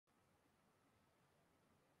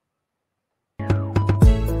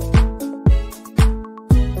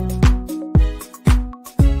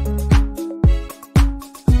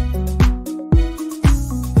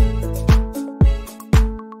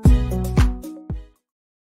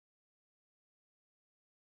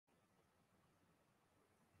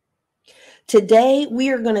Today, we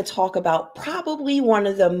are going to talk about probably one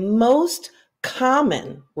of the most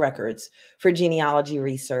common records for genealogy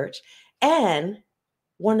research and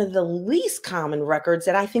one of the least common records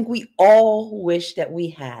that I think we all wish that we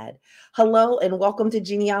had. Hello and welcome to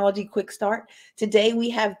Genealogy Quick Start. Today, we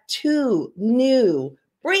have two new,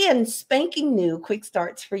 brand spanking new quick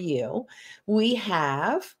starts for you. We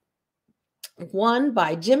have one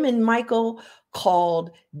by Jim and Michael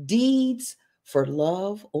called Deeds for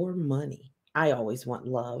Love or Money. I always want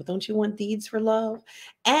love. Don't you want deeds for love?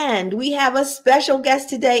 And we have a special guest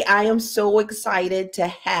today. I am so excited to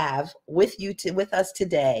have with us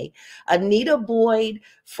today, Anita Boyd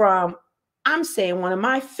from, I'm saying, one of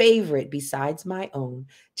my favorite, besides my own,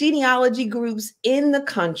 genealogy groups in the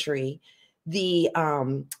country, the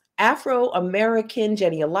Afro-American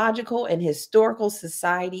Genealogical and Historical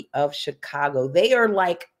Society of Chicago. They are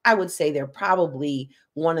like, I would say they're probably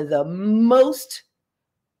one of the most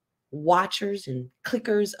watchers and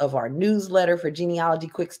clickers of our newsletter for Genealogy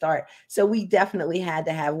Quick Start. So we definitely had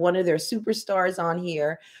to have one of their superstars on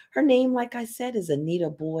here. Her name, like I said, is Anita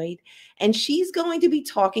Boyd, and she's going to be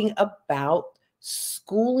talking about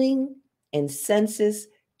schooling and census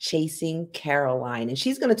chasing Caroline. And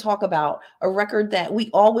she's going to talk about a record that we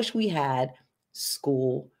all wish we had,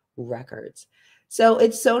 school records. So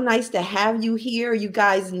it's so nice to have you here. You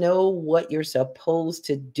guys know what you're supposed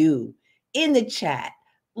to do. In the chat,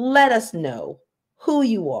 let us know who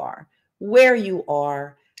you are, where you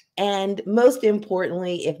are, and most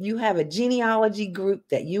importantly, if you have a genealogy group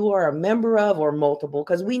that you are a member of or multiple,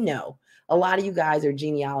 because we know a lot of you guys are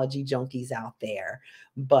genealogy junkies out there.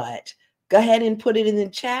 But go ahead and put it in the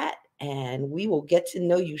chat and we will get to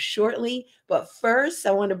know you shortly. But first,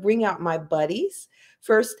 I want to bring out my buddies.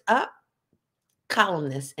 First up,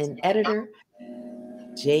 columnist and editor,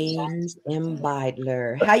 James M.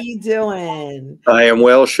 Beidler. How you doing? I am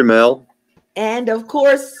well, Shamel. And of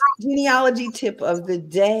course, genealogy tip of the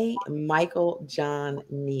day, Michael John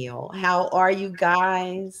Neal. How are you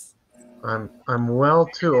guys? I'm well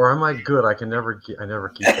too, or am I good? I never keep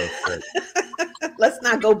those straight. Let's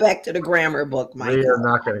not go back to the grammar book, Michael. We are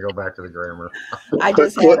not going to go back to the grammar. I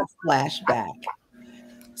just had a flashback.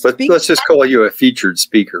 Let's just call you a featured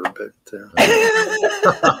speaker.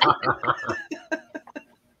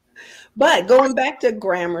 But going back to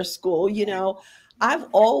grammar school, you know, I've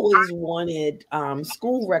always wanted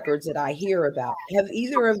school records that I hear about. Have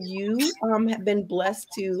either of you have been blessed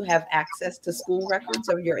to have access to school records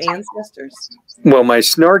of your ancestors? Well, my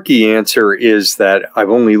snarky answer is that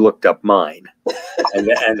I've only looked up mine, and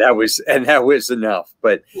that was enough.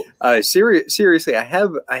 But seriously, I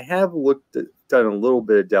have done a little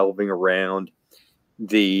bit of delving around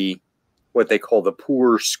what they call the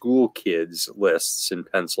poor school kids lists in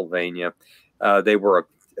Pennsylvania. They were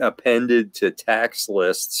appended to tax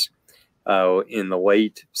lists in the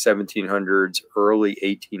late 1700s, early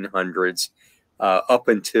 1800s, up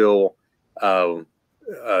until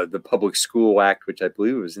the Public School Act, which I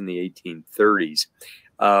believe was in the 1830s.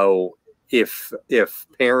 If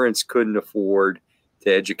parents couldn't afford to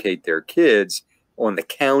educate their kids on the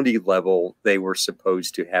county level, they were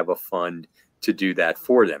supposed to have a fund to do that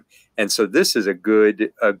for them. And so this is a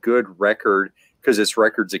good record because it's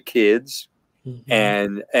records of kids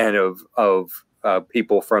and of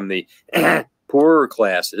people from the poorer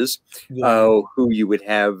classes who you would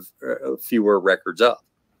have fewer records of.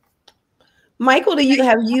 Michael, I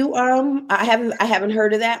haven't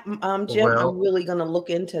heard of that, Jim. Well, I'm really going to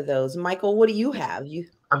look into those. Michael, what do you have?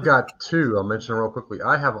 I've got two. I'll mention real quickly.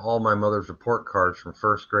 I have all my mother's report cards from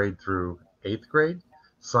 1st grade through 8th grade,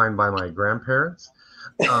 signed by my grandparents.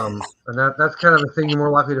 And that's kind of the thing you're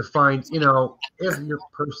more likely to find, you know, if your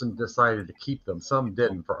person decided to keep them. Some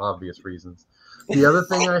didn't for obvious reasons. The other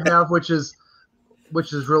thing I have, which is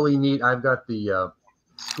really neat, I've got the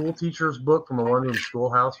school teacher's book from a one-room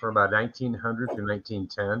schoolhouse from about 1900 to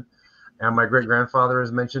 1910. And my great-grandfather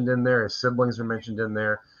is mentioned in there. His siblings are mentioned in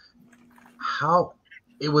there. How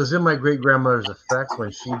it was in my great-grandmother's effects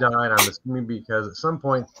when she died, I'm assuming because at some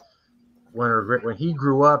point when he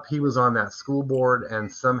grew up, he was on that school board, and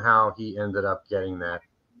somehow he ended up getting that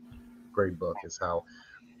grade book is how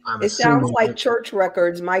I'm assuming. It sounds like church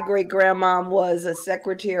records. My great-grandma was a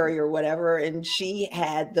secretary or whatever, and she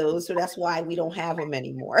had those, so that's why we don't have them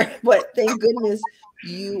anymore. But thank goodness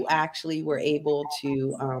you actually were able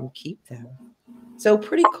to keep them. So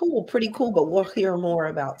pretty cool, but we'll hear more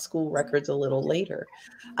about school records a little later.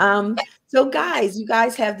 So guys, you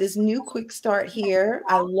guys have this new quick start here.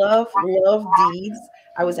 I love deeds.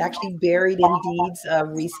 I was actually buried in deeds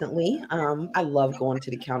recently. I love going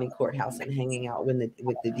to the county courthouse and hanging out with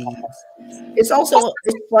the deeds. It's fun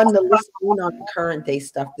to listen in on the current day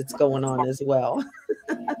stuff that's going on as well.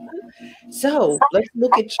 So let's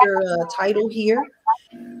look at your title here: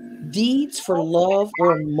 Deeds for Love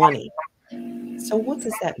or Money. So what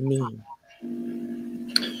does that mean?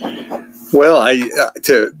 Well,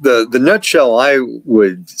 to the nutshell I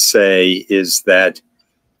would say is that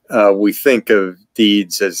we think of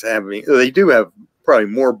deeds as having, they do have probably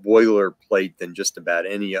more boilerplate than just about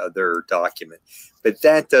any other document, but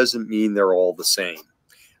that doesn't mean they're all the same.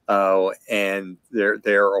 And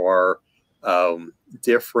there are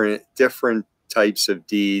different types of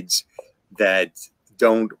deeds that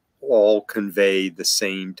don't all convey the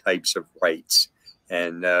same types of rights.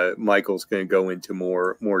 And Michael's going to go into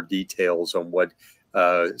more details on what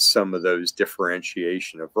some of those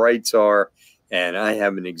differentiation of rights are. And I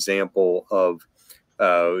have an example of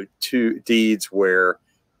two deeds where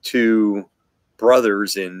two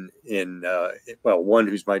brothers well, one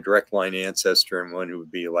who's my direct line ancestor and one who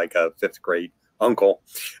would be like a 5th grade uncle,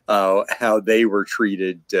 how they were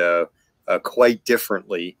treated quite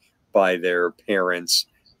differently by their parents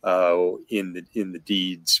in the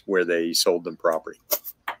deeds where they sold them property.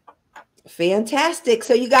 Fantastic.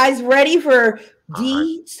 So you guys ready for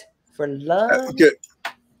deeds for love?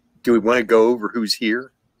 Do we want to go over who's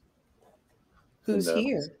here? Who's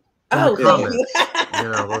here? Oh, thank you.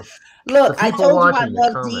 Look, I told you I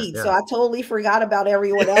love deeds, so I totally forgot about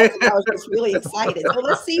everyone else. And I was just really excited. So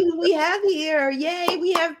let's see who we have here. Yay,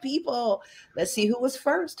 we have people. Let's see who was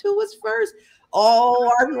first. Who was first?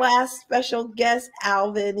 Oh, our last special guest,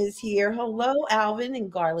 Alvin, is here. Hello, Alvin in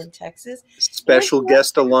Garland, Texas. Special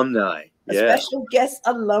guest alumni. A special guest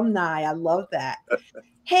alumni. I love that.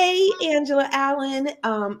 Hey, Angela Allen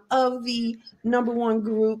of the #1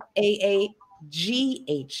 group AAGHSC,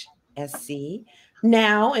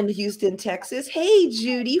 now in Houston, Texas. Hey,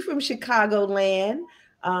 Judy from Chicagoland.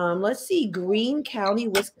 Let's see, Greene County,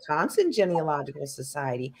 Wisconsin Genealogical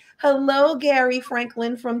Society. Hello, Gary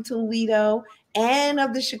Franklin from Toledo and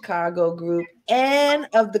of the Chicago group and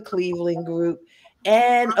of the Cleveland group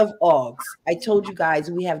and of OGS. I told you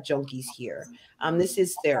guys we have junkies here. This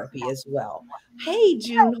is therapy as well. Hey,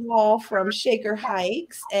 June Hall from Shaker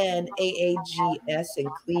Heights and AAGS in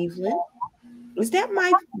Cleveland. Is that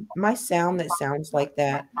my sound that sounds like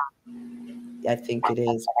that? I think it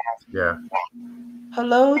is. Yeah.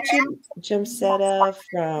 Hello, Jim Seta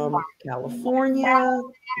from California.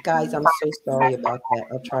 Guys, I'm so sorry about that.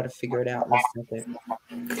 I'll try to figure it out in a second.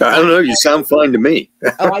 I don't know. You sound fine to me.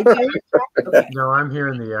 Oh, I do? Okay. No, I'm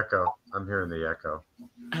hearing the echo. I'm hearing the echo.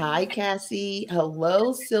 Hi, Cassie.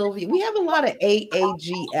 Hello, Sylvia. We have a lot of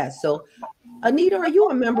AAGS. So, Anita, are you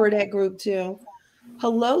a member of that group too?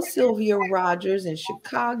 Hello, Sylvia Rogers in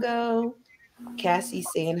Chicago. Cassie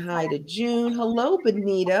saying hi to June. Hello,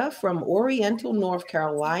 Benita from Oriental, North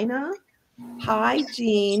Carolina. Hi,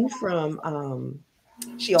 Jean from,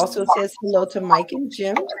 she also says hello to Mike and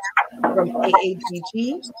Jim from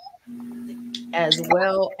AAGG, as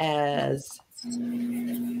well as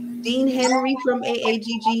Dean Henry from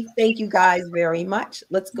AAGG. Thank you guys very much.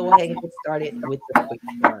 Let's go ahead and get started with the quick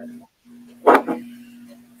start.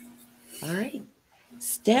 All right.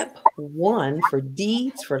 Step 1 for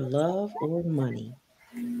deeds for love or money.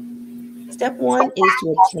 Step 1 is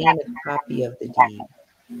to obtain a copy of the deed.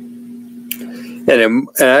 And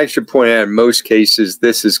I should point out, in most cases,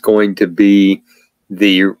 this is going to be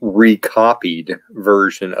the recopied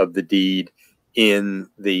version of the deed in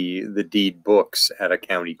the deed books at a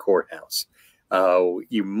county courthouse.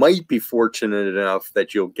 You might be fortunate enough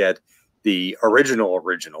that you'll get the original,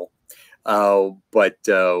 but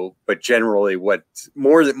generally, what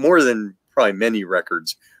more than probably many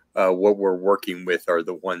records, what we're working with are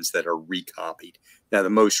the ones that are recopied. Now, the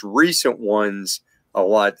most recent ones, a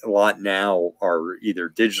lot now are either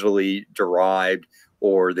digitally derived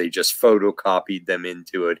or they just photocopied them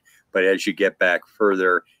into it. But as you get back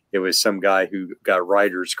further, it was some guy who got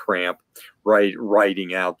writer's cramp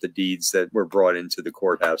writing out the deeds that were brought into the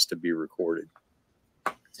courthouse to be recorded.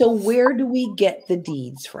 So where do we get the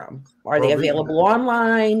deeds from? Are they available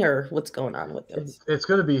online, or what's going on with those? It's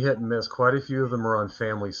going to be hit and miss. Quite a few of them are on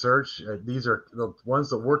Family Search. These are the ones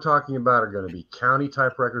that we're talking about are going to be county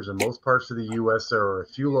type records. In most parts of the U.S., there are a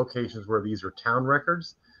few locations where these are town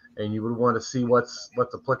records, and you would want to see what's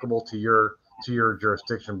applicable to your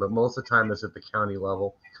jurisdiction. But most of the time, it's at the county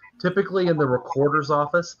level, typically in the recorder's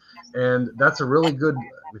office, and that's a really good.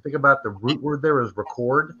 We think about the root word there is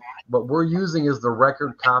record. What we're using is the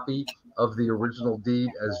record copy of the original deed,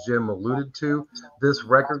 as Jim alluded to. This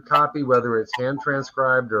record copy, whether it's hand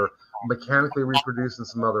transcribed or mechanically reproduced in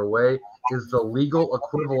some other way, is the legal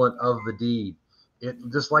equivalent of the deed. It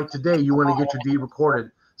just like today, you want to get your deed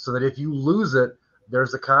recorded so that if you lose it,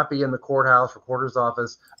 there's a copy in the courthouse, recorder's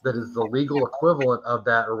office that is the legal equivalent of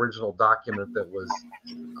that original document that was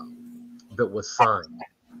signed.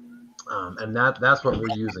 And that's what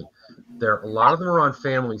we're using. A lot of them are on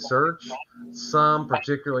family search. Some,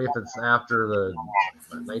 particularly if it's after the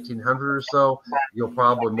 1900 or so, you'll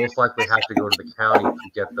probably most likely have to go to the county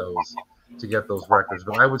to get those records.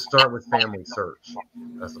 But I would start with family search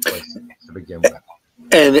as the place to begin with.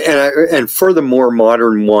 And for the more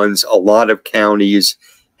modern ones, a lot of counties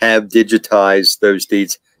have digitized those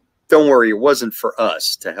deeds. Don't worry, it wasn't for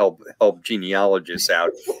us to help genealogists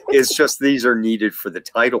out. It's just these are needed for the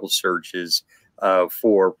title searches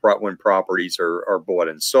for when properties are bought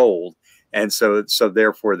and sold, and so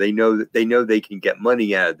therefore they know they can get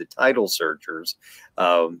money out of the title searchers,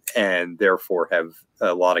 and therefore have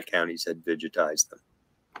a lot of counties had digitized them.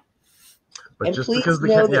 But and just please because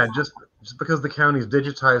know just because the counties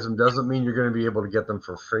digitize them doesn't mean you're going to be able to get them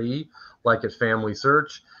for free, like at Family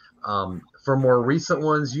Search. For more recent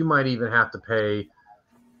ones, you might even have to pay.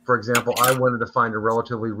 For example, I wanted to find a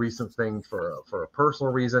relatively recent thing for a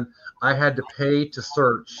personal reason. I had to pay to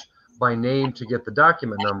search by name to get the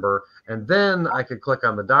document number, and then I could click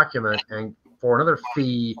on the document and for another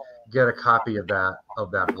fee get a copy of that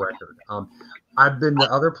record. I've been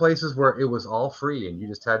to other places where it was all free and you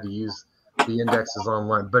just had to use the indexes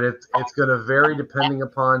online, but it's going to vary depending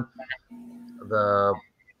upon the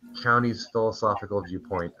county's philosophical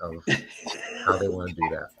viewpoint of how they want to do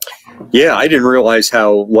that. Yeah, I didn't realize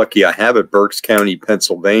how lucky I have it. Berks County,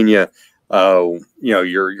 Pennsylvania.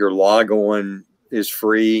 Your log on is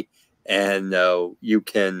free, and you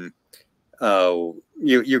can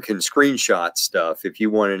screenshot stuff. If you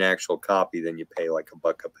want an actual copy, then you pay like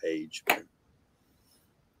 $1 a page.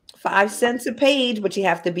 5 cents a page, but you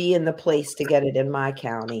have to be in the place to get it in my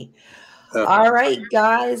county. All right,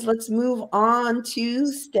 guys, let's move on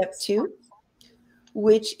to step 2,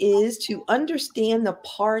 which is to understand the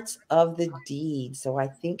parts of the deed. So I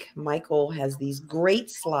think Michael has these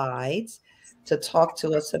great slides to talk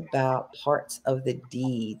to us about parts of the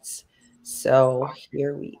deeds. So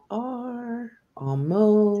here we are,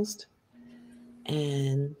 almost,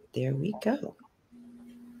 and there we go.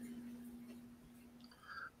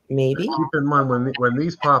 Maybe. Keep in mind when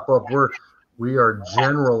these pop up, we are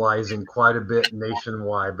generalizing quite a bit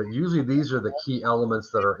nationwide, but usually these are the key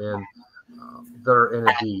elements that are in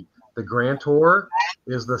a deed. The grantor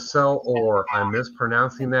is the sellor. I'm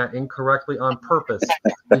mispronouncing that incorrectly on purpose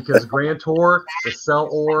because grantor, the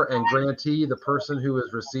sellor, and grantee, the person who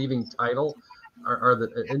is receiving title, are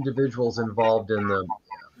the individuals involved in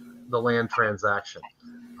the land transaction.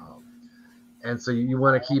 And so you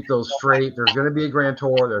want to keep those straight. There's going to be a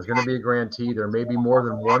grantor. There's going to be a grantee. There may be more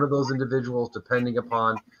than one of those individuals depending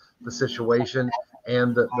upon the situation.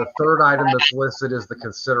 And the third item that's listed is the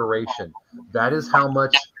consideration. That is how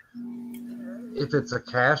much, if it's a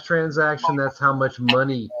cash transaction, that's how much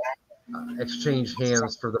money exchanged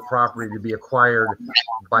hands for the property to be acquired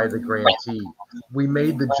by the grantee. We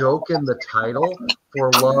made the joke in the title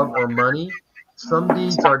for love or money. Some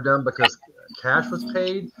deeds are done because cash was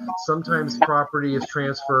paid. Sometimes property is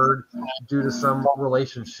transferred due to some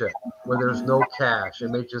relationship where there's no cash. It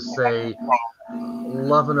may just say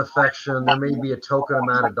love and affection. There may be a token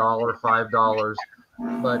amount of $1, $5,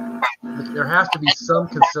 but there has to be some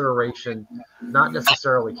consideration, not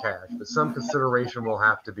necessarily cash, but some consideration will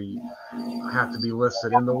have to be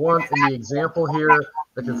listed. In the example here,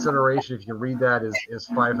 the consideration, if you read that, is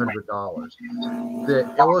 $500. The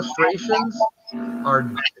illustrations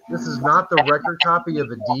this is not the record copy of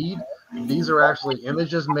a deed. These are actually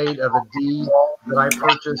images made of a deed that I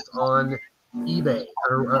purchased on eBay,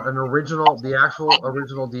 the actual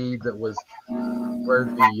original deed that was where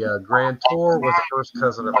the grantor was the first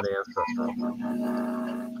cousin of an ancestor.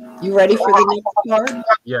 You ready for the next part?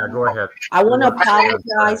 Yeah, go ahead. I want to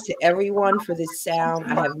apologize to everyone for this sound.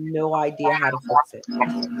 I have no idea how to fix it.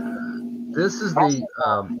 This is the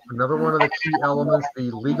another one of the key elements,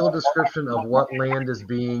 the legal description of what land is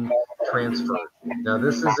being transferred. Now,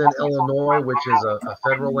 this is in Illinois, which is a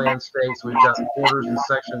federal land state, so we've got quarters and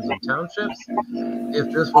sections and townships.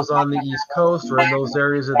 If this was on the East Coast or in those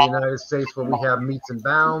areas of the United States where we have meets and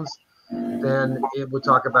bounds, then it would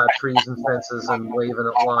talk about trees and fences and waving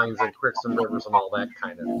at lines and creeks and rivers and all that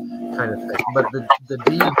kind of thing. But the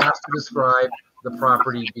deed has to describe the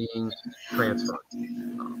property being transferred.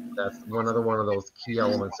 That's another one of those key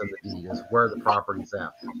elements in the deed is where the property's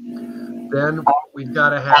at. Then we've got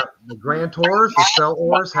to have the grantors, the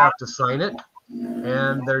sellors have to sign it.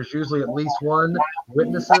 and there's usually at least one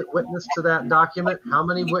witness to that document. How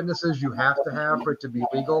many witnesses you have to have for it to be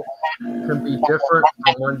legal can be different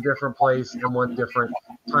from one different place and one different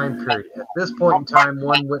time period. At this point in time,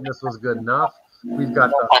 one witness was good enough. We've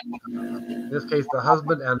got in this case, the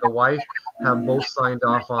husband and the wife have both signed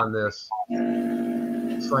off on this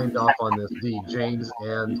deed, James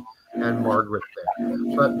and Margaret there.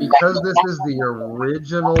 But because this is the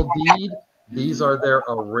original deed, these are their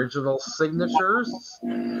original signatures.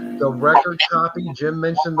 The record copy, Jim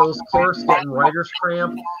mentioned those clerks getting writer's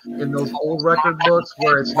cramp in those old record books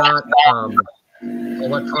where it's not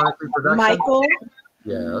electronically production. Michael?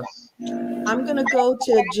 Yes? I'm going to go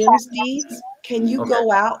to Jim's deeds. Can you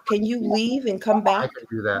go out? Can you leave and come back? I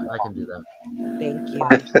can do that. Thank you.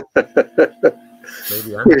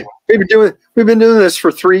 Maybe we've been doing this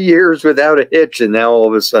for 3 years without a hitch, and now all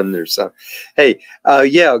of a sudden there's some. Hey,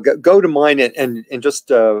 yeah, go to mine and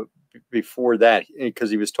just before that, because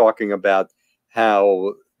he was talking about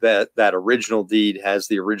how that original deed has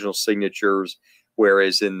the original signatures,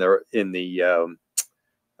 whereas in the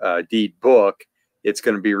deed book it's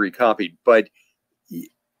going to be recopied. But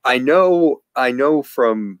I know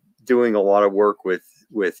from doing a lot of work with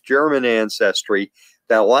German ancestry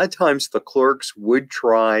that a lot of times the clerks would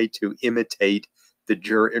try to imitate the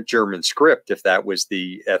German script if that was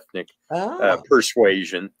the ethnic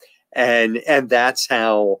persuasion, and that's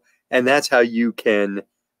how you can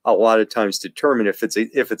a lot of times determine if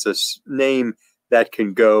it's a name that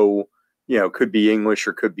can go, could be English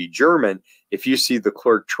or could be German. If you see the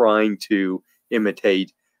clerk trying to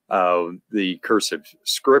imitate the cursive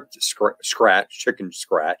script, chicken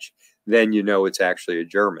scratch, then it's actually a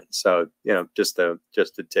German. So just a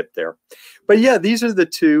tip there. But yeah, these are the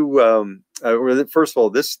two. First of all,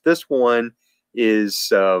 this one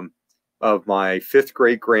is of my 5th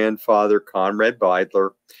great grandfather, Conrad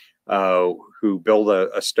Beidler, who built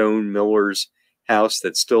a stone miller's house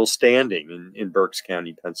that's still standing in Berks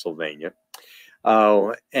County, Pennsylvania.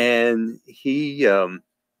 And he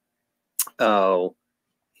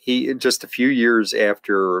just a few years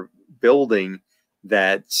after building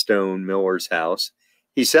that stone miller's house,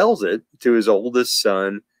 he sells it to his oldest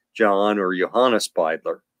son, John or Johannes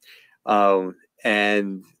Beidler.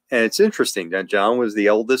 And it's interesting that John was the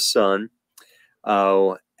eldest son,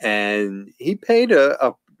 and he paid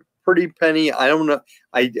a pretty penny. I don't know.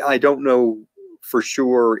 I don't know for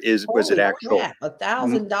sure. Was it actual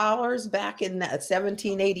 $1,000 back in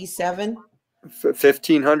 1787?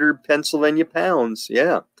 1,500 Pennsylvania pounds.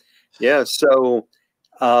 Yeah. So,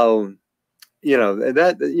 and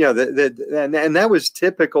that was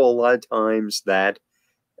typical a lot of times that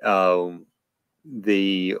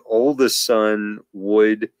the oldest son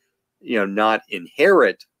would, not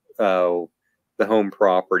inherit the home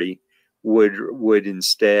property, would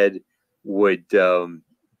instead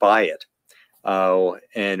buy it,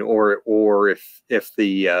 and or if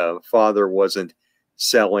the father wasn't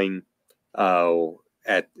selling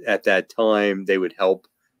at that time, they would help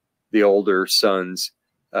the older sons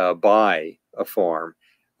buy a farm,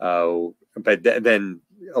 but then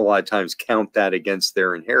a lot of times count that against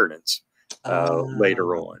their inheritance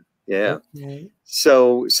later on. Yeah. Okay.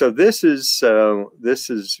 So this is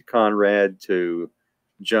Conrad to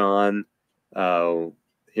John,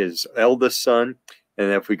 his eldest son.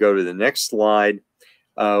 And if we go to the next slide,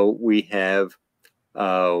 we have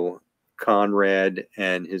Conrad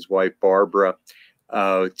and his wife Barbara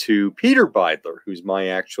to Peter Beidler, who's my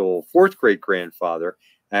actual 4th great grandfather,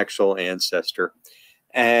 actual ancestor.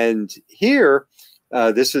 And here,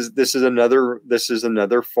 this is another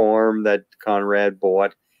farm that Conrad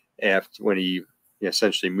bought when he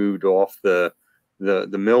essentially moved off the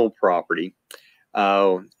mill property.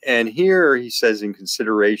 And here he says, in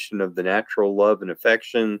consideration of the natural love and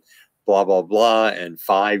affection, blah blah blah, and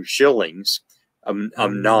 5 shillings, a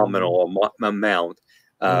nominal amount.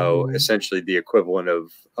 Essentially the equivalent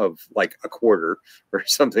of like a quarter or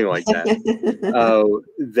something like that,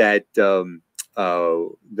 that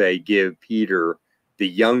they give Peter, the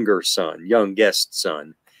youngest son.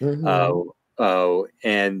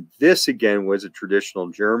 And this again was a traditional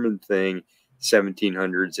German thing,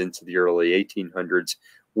 1700s into the early 1800s,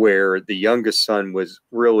 where the youngest son was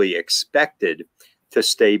really expected to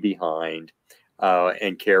stay behind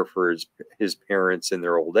and care for his parents in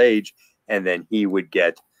their old age. And then he would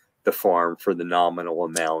get the farm for the nominal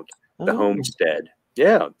amount, the homestead.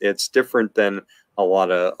 Yeah, it's different than a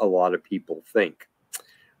lot of people think.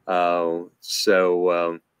 Yeah,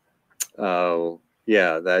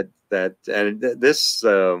 this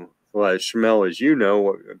well, Shamel, as you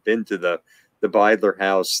know, I've been to the Beidler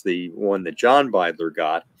house, the one that John Beidler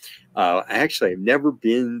got. I actually have never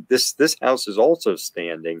been. This house is also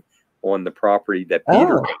standing on the property that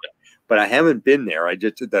Peter owned, but I haven't been there. I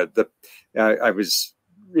just I was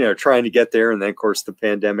trying to get there, and then of course the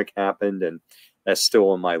pandemic happened, and that's still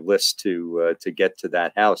on my list to get to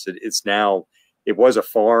that house. It's now, it was a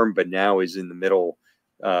farm, but now is in the middle,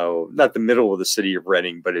 not the middle of the city of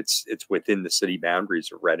Reading, but it's within the city boundaries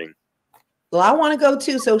of Reading. Well, I want to go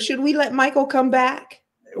too. So should we let Michael come back?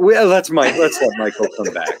 Well, let's let Michael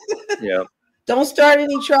come back. Yeah. Don't start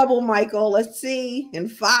any trouble, Michael. Let's see. In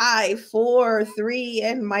 5, 4, 3,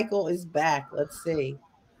 and Michael is back. Let's see.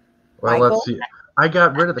 Well, Michael? let's see. I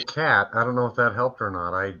got rid of the cat. I don't know if that helped or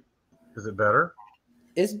not. Is it better?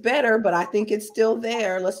 It's better, but I think it's still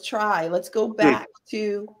there. Let's try. Let's go back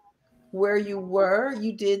to where you were.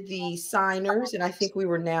 You did the signers, and I think we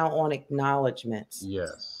were now on acknowledgments.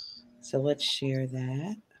 Yes. So let's share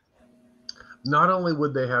that. Not only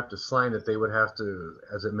would they have to sign it, they would have to,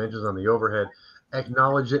 as it mentions on the overhead,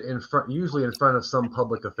 acknowledge it in front, usually in front of some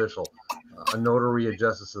public official, a notary, a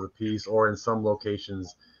justice of the peace, or in some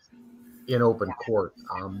locations in open court.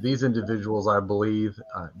 These individuals, I believe,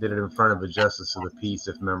 did it in front of a justice of the peace,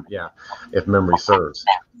 if memory serves.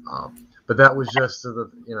 But that was just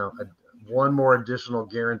one more additional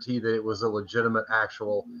guarantee that it was a legitimate,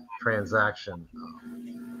 actual transaction,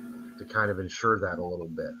 to kind of ensure that a little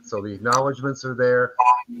bit. So the acknowledgments are there.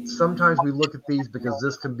 Sometimes we look at these because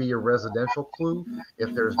this can be a residential clue.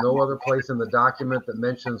 If there's no other place in the document that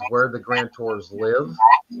mentions where the grantors live,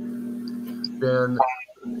 then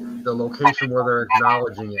the location where they're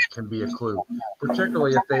acknowledging it can be a clue,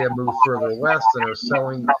 particularly if they have moved further west and are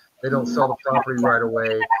selling, they don't sell the property right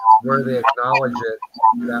away. Where they acknowledge it,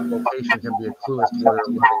 that location can be a clue as to where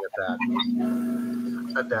they're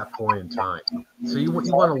living at that point in time. So you want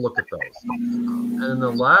to look at those. And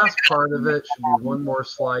the last part of it should be one more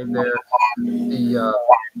slide there. The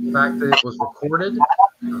fact that it was recorded.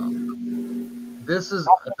 This is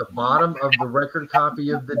at the bottom of the record copy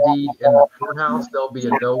of the deed in the courthouse. There'll be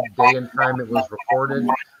a note, day and time it was recorded.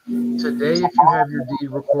 Today, if you have your deed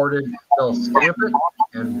recorded, they'll stamp it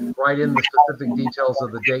and write in the specific details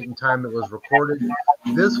of the date and time it was recorded.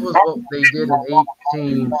 This was what they did in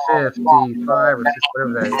 1855 or 6,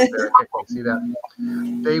 whatever that is there. I can't quite see that.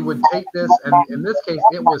 They would take this, and in this case,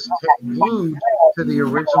 it was glued to the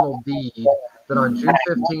original deed that on June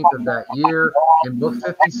 15th of that year, in book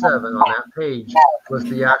 57 on that page, was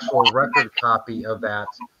the actual record copy of that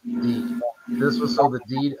deed. This was so the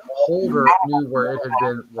deed holder knew where it had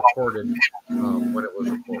been recorded when it was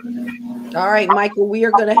recorded. All right, Michael, we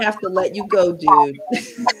are going to have to let you go, dude.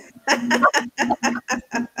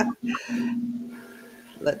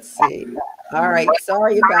 Let's see. All right,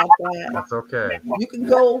 sorry about that. That's okay. You can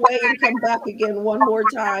go away and come back again one more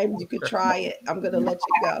time. You could try it. I'm going to let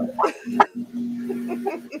you go.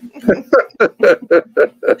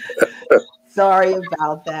 Sorry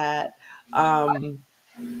about that.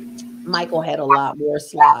 Michael had a lot more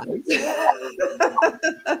slides.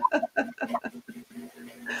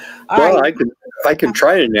 Well, right. I can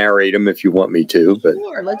try to narrate them if you want me to, but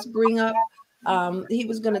sure. Let's bring up. He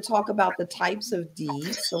was going to talk about the types of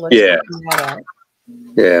deeds, so let's bring that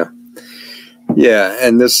up. Yeah,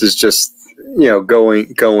 and this is just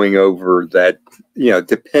going over that,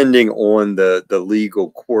 depending on the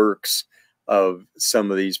legal quirks of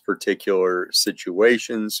some of these particular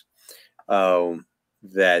situations,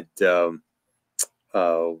 that they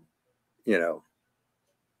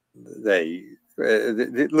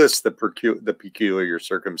list the peculiar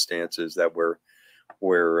circumstances that we're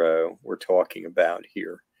talking about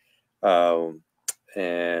here, and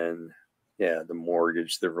the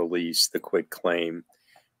mortgage, the release, the quit claim,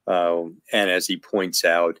 and as he points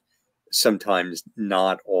out, sometimes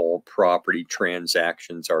not all property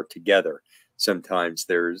transactions are together. Sometimes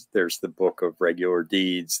there's the book of regular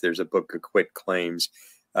deeds, there's a book of quit claims,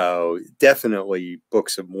 definitely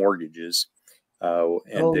books of mortgages,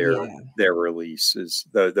 and their releases.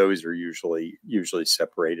 Those are usually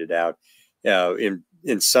separated out. In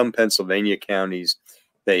some Pennsylvania counties,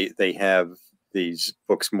 they have these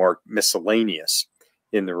books marked miscellaneous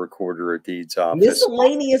in the recorder of deeds office.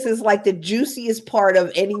 Miscellaneous is like the juiciest part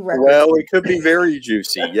of any record. Well, it could be very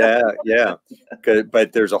juicy. Yeah.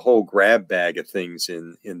 But there's a whole grab bag of things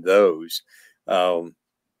in those, and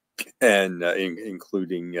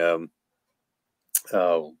including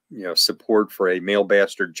support for a male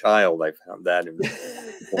bastard child. I found that in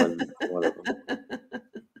one of them.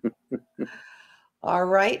 All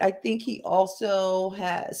right. I think he also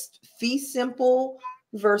has fee simple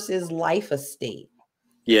versus life estate.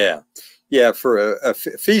 Yeah. For a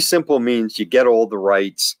fee simple means you get all the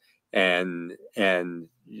rights and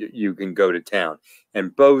you can go to town.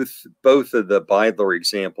 And both of the Bidler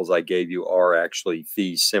examples I gave you are actually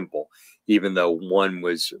fee simple, even though one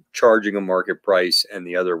was charging a market price and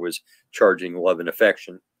the other was charging love and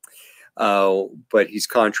affection. But he's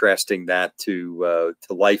contrasting that to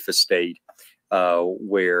life estate,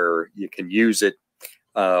 where you can use it,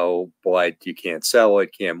 but you can't sell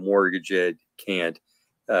it, can't mortgage it, can't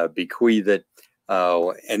bequeath it.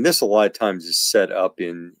 And this a lot of times is set up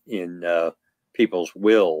in people's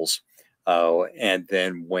wills. And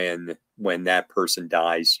then when that person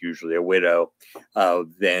dies, usually a widow,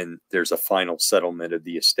 then there's a final settlement of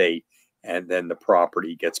the estate, and then the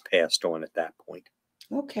property gets passed on at that point.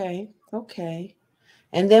 Okay. Okay.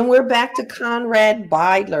 And then we're back to Conrad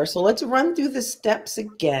Beidler. So let's run through the steps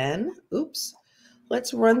again. Oops.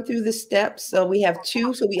 Let's run through the steps. So we have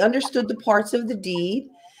two. So we understood the parts of the deed.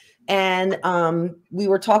 And we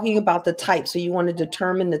were talking about the type. So you want to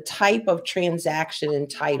determine the type of transaction and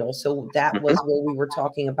title. So that was where we were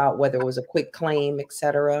talking about whether it was a quick claim,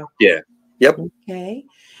 etc. Yeah. Yep. Okay.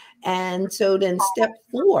 And so then step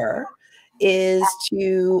 4 is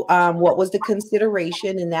to what was the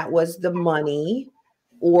consideration? And that was the money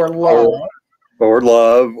or love.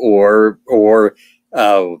 Or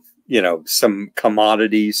some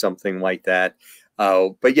commodity, something like that.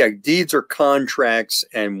 But yeah, deeds are contracts,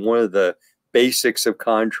 and one of the basics of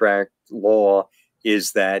contract law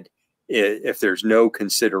is that if there's no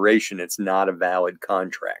consideration, it's not a valid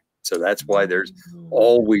contract. So that's why there's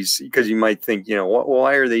always, because you might think,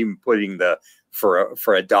 why are they even putting the for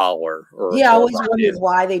 $1? Or I always wondered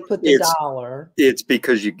why they put the dollar. It's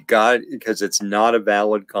because because it's not a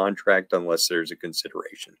valid contract unless there's a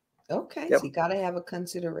consideration. Okay, so you got to have a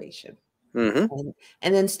consideration. And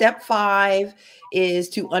then step 5 is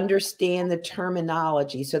to understand the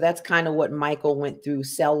terminology. So that's kind of what Michael went through,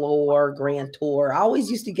 sellor, grantor. I always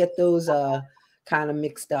used to get those kind of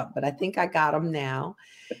mixed up, but I think I got them now.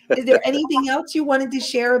 Is there anything else you wanted to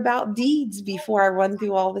share about deeds before I run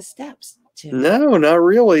through all the steps? No, not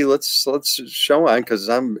really. Let's show on, because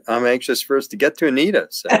I'm anxious for us to get to Anita.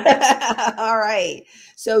 So. All right.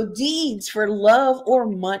 So deeds for love or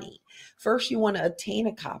money. First, you want to obtain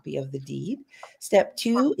a copy of the deed. Step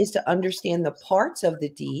 2 is to understand the parts of the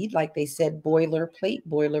deed. Like they said,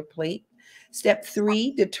 boilerplate. Step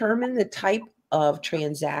 3, determine the type of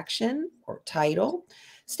transaction or title.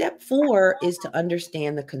 Step 4 is to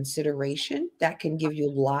understand the consideration. That can give you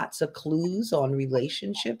lots of clues on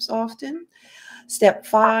relationships often. Step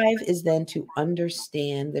 5 is then to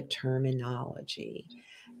understand the terminology.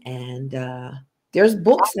 And there's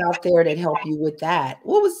books out there that help you with that.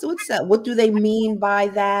 What's that? What do they mean by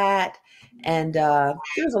that? And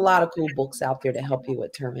there's a lot of cool books out there to help you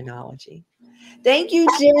with terminology. Thank you,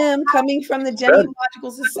 Jim, coming from the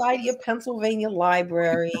Genealogical Society of Pennsylvania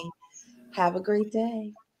Library. Have a great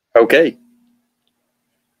day. Okay.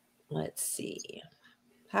 Let's see.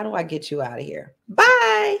 How do I get you out of here?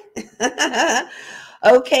 Bye.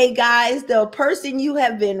 Okay, guys, the person you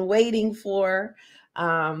have been waiting for,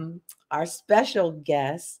 our special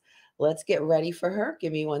guest. Let's get ready for her.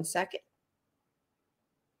 Give me 1 second.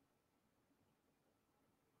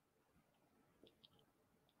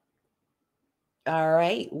 All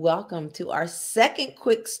right. Welcome to our second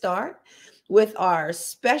quick start with our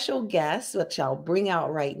special guest, which I'll bring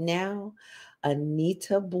out right now,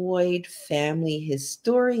 Anita Boyd, family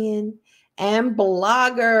historian and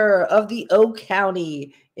blogger of the O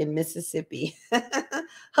County in Mississippi.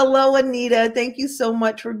 Hello, Anita. Thank you so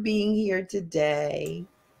much for being here today.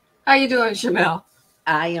 How you doing, Shamel?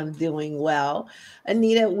 I am doing well.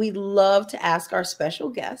 Anita, we love to ask our special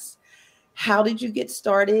guests, how did you get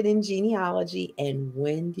started in genealogy, and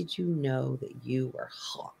when did you know that you were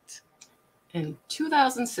hooked? In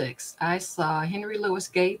 2006, I saw Henry Louis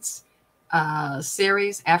Gates'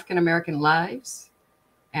 series, African American Lives.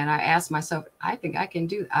 And I asked myself, I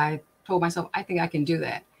told myself, I think I can do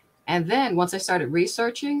that. And then once I started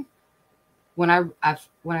researching, when I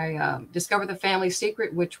discovered the family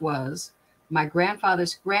secret, which was my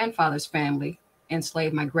grandfather's grandfather's family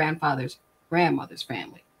enslaved my grandfather's grandmother's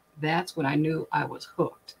family, that's when I knew I was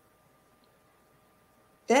hooked.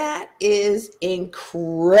 That is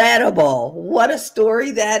incredible. What a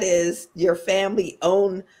story that is. Your family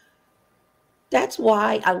owned. That's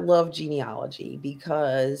why I love genealogy,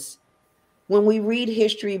 because when we read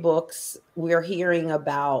history books, we're hearing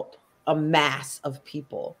about a mass of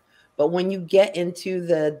people. But when you get into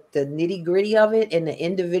the nitty-gritty of it and the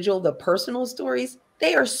individual, the personal stories,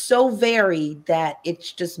 they are so varied that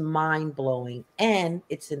it's just mind-blowing, and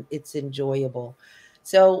it's enjoyable.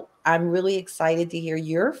 So I'm really excited to hear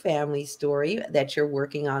your family story that you're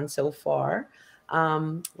working on so far.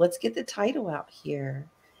 Let's get the title out here.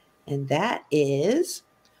 And that is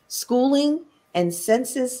Schooling and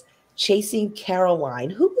Census Chasing Caroline.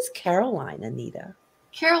 Who was Caroline, Anita?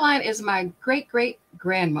 Caroline is my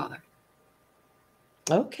great-great-grandmother.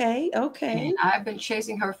 Okay, okay. And I've been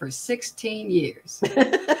chasing her for 16 years.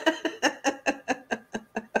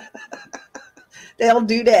 They'll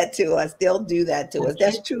do that to us. They'll do that to us.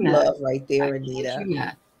 That's true love right there, Anita.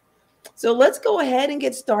 Not. So let's go ahead and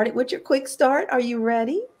get started with your quick start. Are you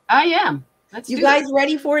ready? I am. You guys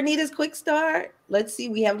ready for Anita's quick start? Let's see.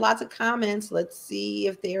 We have lots of comments. Let's see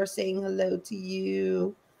if they are saying hello to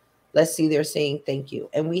you. Let's see. They're saying thank you.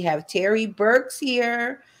 And we have Terry Burks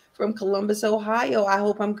here from Columbus, Ohio. I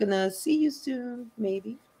hope I'm going to see you soon,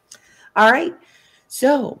 maybe. All right.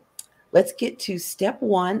 So let's get to step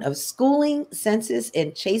 1 of Schooling, Census,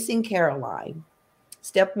 and Chasing Caroline.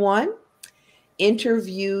 Step 1,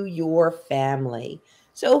 interview your family.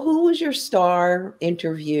 So who was your star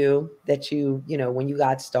interview that you know, when you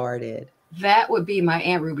got started? That would be my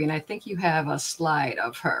Aunt Ruby. And I think you have a slide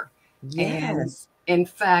of her. Yes. And in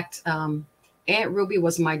fact, Aunt Ruby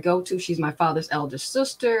was my go-to. She's my father's eldest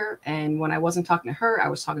sister. And when I wasn't talking to her, I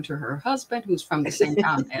was talking to her husband, who's from the same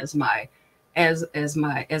town as my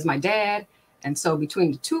dad. And so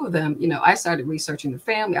between the two of them, you know, I started researching the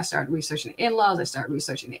family. I started researching the in-laws. I started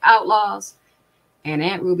researching the outlaws. And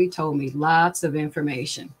Aunt Ruby told me lots of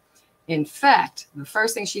information. In fact, the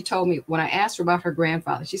first thing she told me when I asked her about her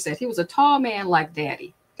grandfather, she said he was a tall man like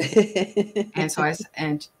Daddy. And so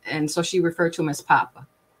so she referred to him as Papa.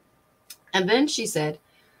 And then she said,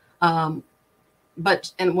 and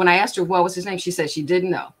when I asked her what was his name, she said she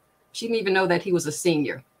didn't know. She didn't even know that he was a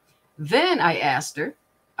senior. Then I asked her,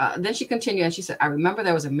 then she continued and she said, I remember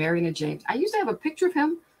there was a Mary and a James. I used to have a picture of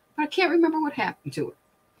him, but I can't remember what happened to it.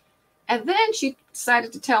 And then she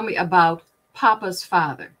decided to tell me about Papa's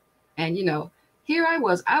father. And, you know, here I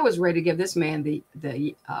was ready to give this man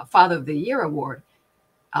the Father of the Year award.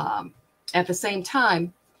 At the same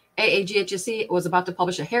time, AAGHSC was about to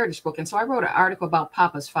publish a heritage book. And so I wrote an article about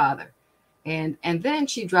Papa's father. And then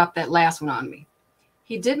she dropped that last one on me.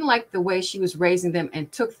 He didn't like the way she was raising them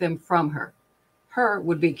and took them from her. Her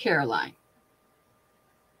would be Caroline.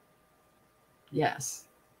 Yes,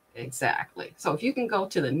 exactly. So if you can go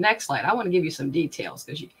to the next slide, I want to give you some details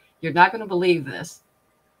because you're not going to believe this.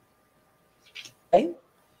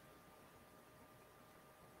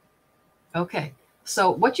 Okay.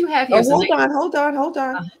 So what you have here is hold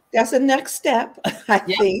on. That's the next step, I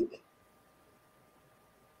think.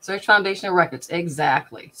 Search foundational records.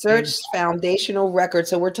 Exactly. Search foundational records.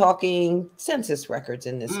 So we're talking census records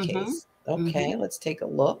in this case. Okay, let's take a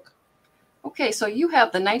look. Okay, so you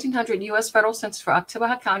have the 1900 U.S. Federal Census for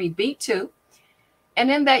Oktibbeha County, Beat 2. And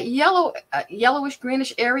in that yellowish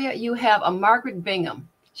greenish area, you have a Margaret Bingham.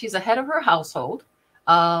 She's the head of her household.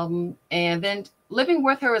 And then living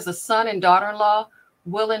with her is a son and daughter-in-law,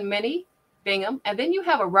 Will and Minnie Bingham. And then you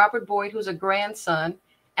have a Robert Boyd, who's a grandson.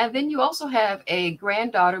 And then you also have a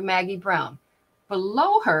granddaughter, Maggie Brown.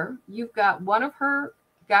 Below her, you've got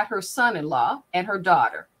her son-in-law and her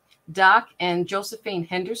daughter, Doc and Josephine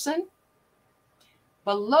Henderson.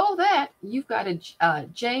 Below that, you've got a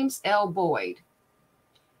James L. Boyd.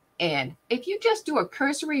 And if you just do a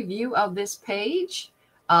cursory view of this page,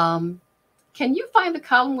 can you find the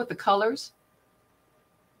column with the colors?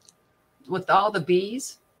 With all the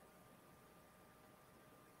B's?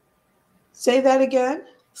 Say that again.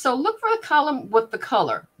 So look for the column with the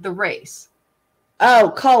color, the race. Oh,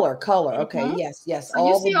 color. Okay, yes. So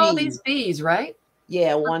you see all these B's, right?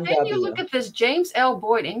 Yeah, one W. Then you look at this James L.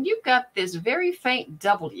 Boyd, and you've got this very faint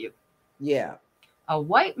W. Yeah. A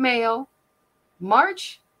white male,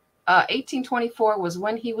 March 1824 was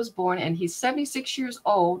when he was born, and he's 76 years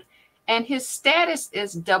old, and his status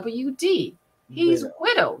is WD. He's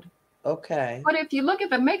widowed. Okay. But if you look at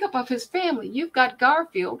the makeup of his family, you've got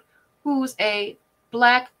Garfield, who's a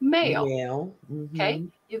black male. Okay.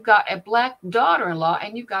 You've got a black daughter-in-law,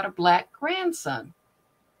 and you've got a black grandson.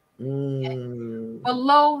 Okay.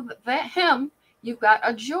 Below him, you've got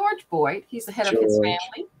a George Boyd. He's the head of his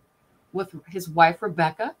family with his wife,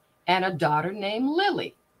 Rebecca, and a daughter named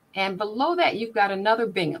Lily. And below that, you've got another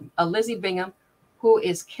Bingham, a Lizzie Bingham, who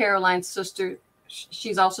is Caroline's sister.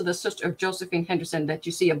 She's also the sister of Josephine Henderson that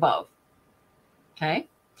you see above. Okay.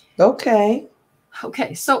 Okay.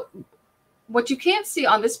 So what you can't see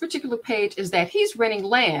on this particular page is that he's renting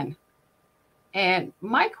land. And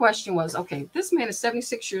my question was, okay, this man is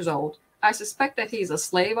 76 years old. I suspect that he's a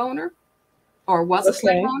slave owner or was a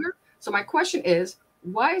slave owner. So my question is,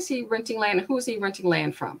 why is he renting land and who is he renting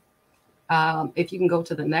land from? If you can go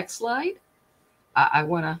to the next slide, I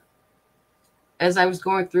want to, as I was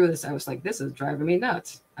going through this, I was like, this is driving me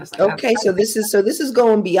nuts. I was like, Okay, so this is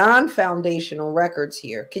going beyond foundational records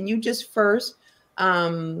here. Can you just first,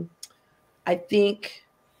 I think,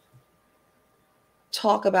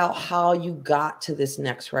 talk about how you got to this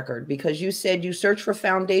next record? Because you said you searched for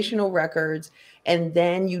foundational records and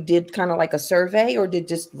then you did kind of like a survey, or did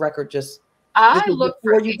this record just I this looked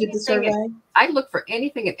before for you did the anything. survey? I looked for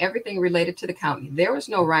anything and everything related to the county. There was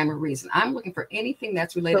no rhyme or reason. I'm looking for anything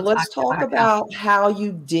that's related. So let's talk about how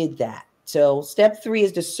you did that. So step 3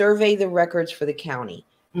 is to survey the records for the county.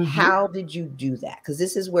 How did you do that? Because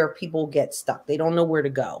this is where people get stuck. They don't know where to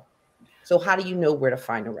go. So how do you know where to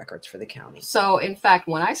find the records for the county? So in fact,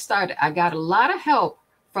 when I started, I got a lot of help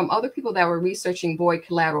from other people that were researching Boyd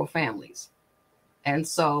collateral families. And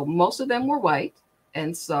so most of them were white.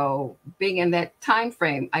 And so being in that time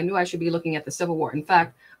frame, I knew I should be looking at the Civil War. In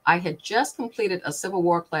fact, I had just completed a Civil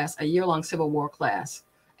War class, a year-long Civil War class.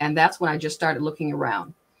 And that's when I just started looking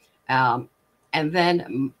around. And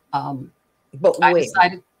then I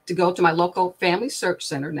decided to go to my local family search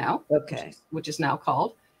center now, which is now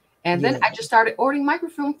called. And then I just started ordering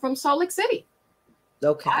microfilm from Salt Lake City.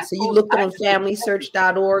 Okay. So you looked on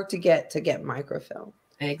familysearch.org to get microfilm.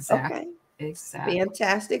 Exactly. Okay. Exactly.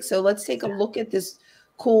 Fantastic. So let's take a look at this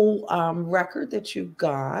cool record that you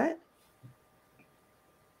got.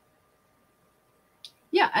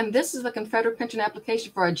 Yeah, and this is the Confederate pension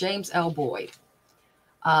application for a James L. Boyd.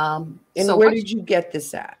 And so where did you get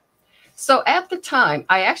this at? So at the time,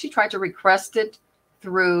 I actually tried to request it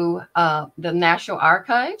through the National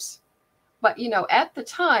Archives. But, you know, at the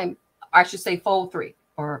time, I should say Fold 3,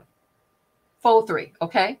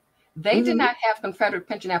 okay? They did not have Confederate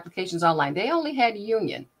pension applications online. They only had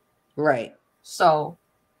Union. Right. So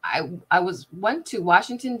I went to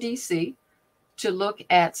Washington, D.C. to look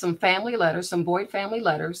at some family letters, some Boyd family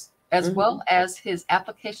letters, as well as his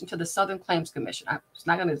application to the Southern Claims Commission. It's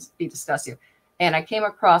not going to be discussed here. And I came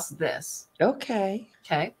across this. Okay.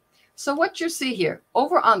 Okay. So what you see here,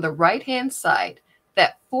 over on the right-hand side,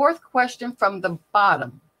 that fourth question from the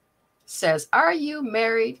bottom says, are you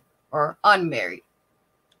married or unmarried?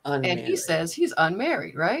 Unmarried. And he says he's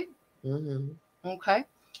unmarried, right? Okay.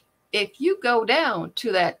 If you go down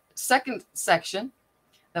to that second section,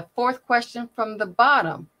 the fourth question from the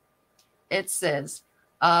bottom, it says,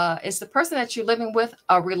 is the person that you're living with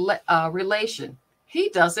a relation? He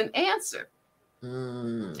doesn't answer.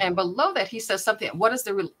 And below that, he says something. What is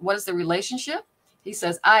the relationship? He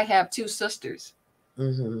says, I have 2 sisters.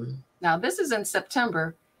 Now, this is in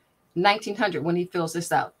September 1900 when he fills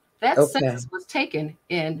this out. That census was taken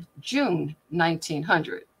in June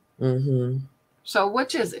 1900. So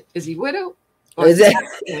which is it? Is he widowed? Or is it?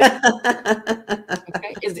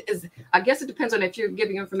 Okay. I guess it depends on if you're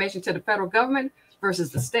giving information to the federal government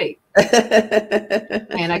versus the state.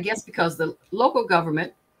 And I guess because the local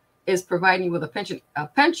government is providing you with a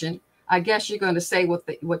pension, I guess you're going to say what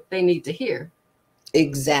they need to hear.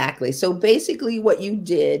 Exactly. So basically what you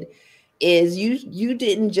did is you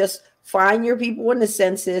didn't just find your people in the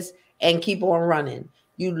census and keep on running.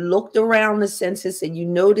 You looked around the census and you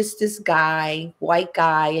noticed this guy, white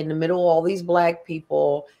guy in the middle of all these black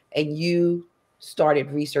people, and you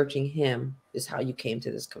started researching him. Is how you came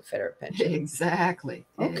to this Confederate pension. Exactly.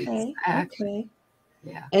 Okay. Exactly. Okay.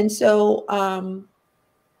 Yeah. And so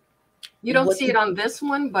you don't see it on this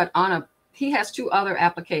one, but he has 2 other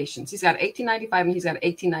applications. He's got 1895 and he's got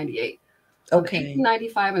 1898. Okay.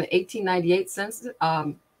 1895 and the 1898 census,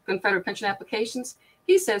 Confederate pension applications,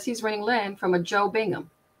 he says he's renting land from a Joe Bingham.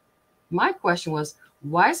 My question was,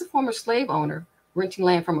 why is a former slave owner renting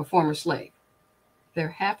land from a former slave? There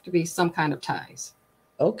have to be some kind of ties.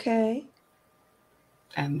 Okay.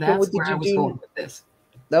 And that's where I was going with this.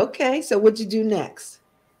 Okay. So what'd you do next?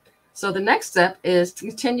 So the next step is to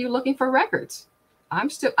continue looking for records. I'm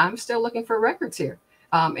still looking for records here.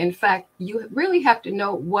 In fact, you really have to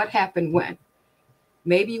know what happened when.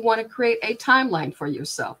 Maybe you want to create a timeline for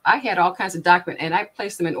yourself. I had all kinds of documents and I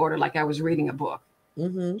placed them in order like I was reading a book,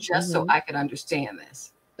 so I could understand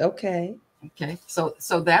this. Okay. Okay. So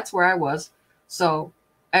that's where I was. So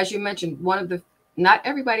as you mentioned, not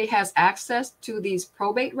everybody has access to these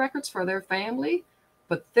probate records for their family,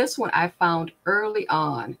 but this one I found early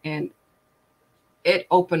on and it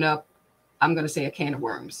opened up, I'm going to say, a can of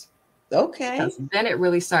worms. Okay. Because then it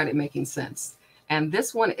really started making sense. And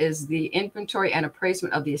this one is the inventory and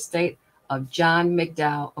appraisement of the estate of John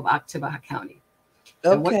McDowell of Oktibbeha County.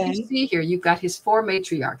 Okay. And what you see here, you've got his 4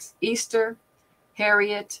 matriarchs, Easter,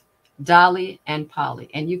 Harriet, Dolly, and Polly.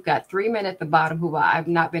 And you've got 3 men at the bottom who I've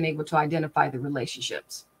not been able to identify the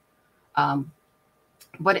relationships.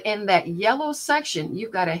 But in that yellow section,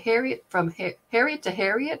 you've got a Harriet, from Harriet to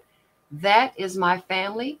Harriet. That is my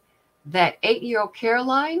family. That 8-year-old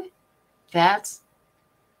Caroline, that's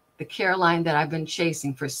the Caroline that I've been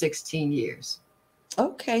chasing for 16 years.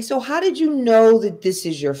 Okay. So how did you know that this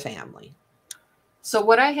is your family? So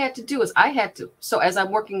what I had to do is so as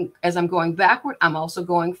I'm going backward, I'm also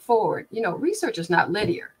going forward. You know, research is not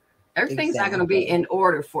linear. Everything's not going to be in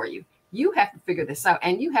order for you. You have to figure this out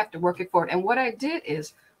and you have to work it forward. And what I did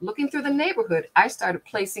is, looking through the neighborhood, I started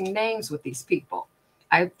placing names with these people.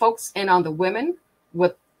 I focused in on the women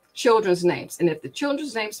with children's names. And if the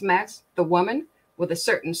children's names matched the woman with a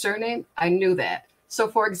certain surname, I knew that. So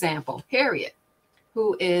for example, Harriet,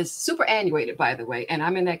 who is superannuated, by the way, and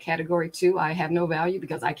I'm in that category too. I have no value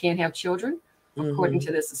because I can't have children, according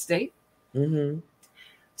to this estate.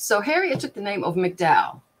 So Harriet took the name of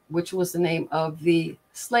McDowell, which was the name of the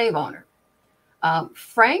slave owner.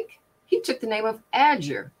 Frank, he took the name of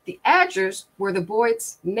Adger. The Adgers were the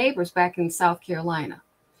Boyd's neighbors back in South Carolina.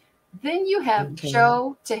 Then you have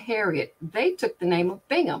Joe to Harriet. They took the name of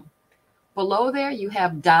Bingham. Below there, you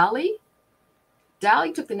have Dolly.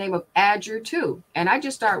 Dolly took the name of Adger too. And I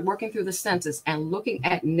just started working through the census and looking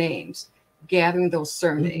at names, gathering those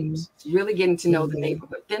surnames, really getting to know the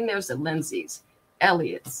neighborhood. Then there's the Lindsays,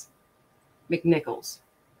 Elliots, McNichols.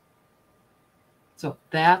 So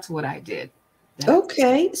that's what I did.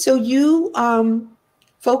 Okay. So you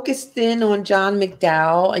focused in on John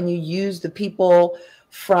McDowell and you used the people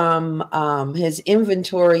from his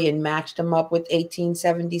inventory and matched them up with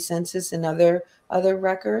 1870 census and other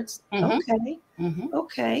records. Okay.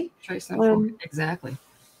 Okay. Exactly.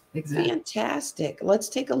 Fantastic. Let's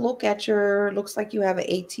take a look at your, looks like you have an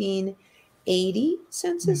 1880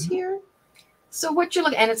 census here. So what you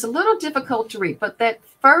look, and it's a little difficult to read, but that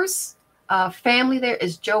first family there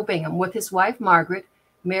is Joe Bingham with his wife, Margaret,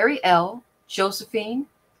 Mary L., Josephine,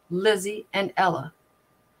 Lizzie, and Ella.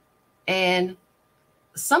 And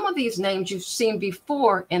some of these names you've seen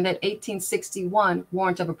before in that 1861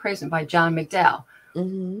 warrant of appraisement by John McDowell.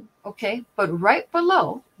 Okay, but right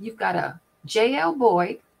below, you've got a J.L.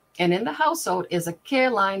 Boyd, and in the household is a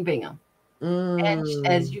Caroline Bingham. And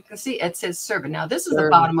as you can see, it says servant. Now, this is the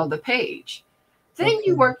bottom of the page. Then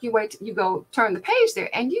you work your way, you go turn the page there,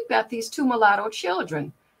 and you've got these two mulatto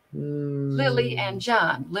children, Lily and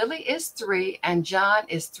John. Lily is 3, and John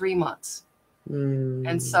is 3 months.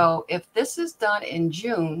 And so if this is done in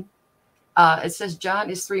June, it says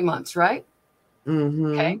John is 3 months, right?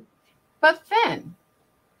 Okay. But then,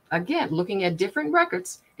 again, looking at different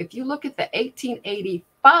records, if you look at the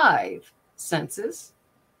 1885 census,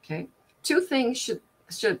 okay, two things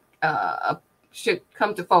should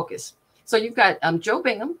come to focus. So you've got Joe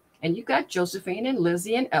Bingham, and you've got Josephine and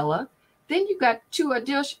Lizzie and Ella. Then you've got 2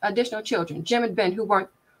 additional children, Jim and Ben, who weren't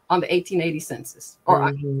on the 1880 census.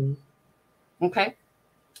 Okay.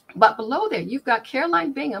 But below there, you've got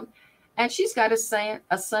Caroline Bingham, and she's got a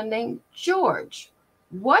son named George.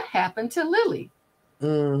 What happened to Lily?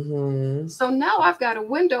 So now I've got a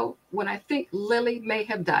window when I think Lily may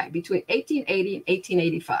have died between 1880 and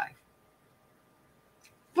 1885.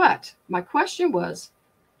 But my question was,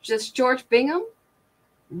 just George Bingham,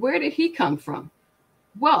 where did he come from?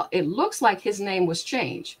 Well, it looks like his name was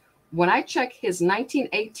changed. When I check his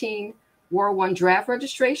 1918 War I draft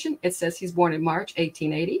registration, it says he's born in March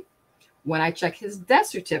 1880. When I check his death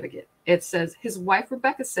certificate, it says his wife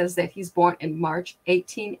Rebecca says that he's born in March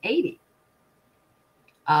 1880.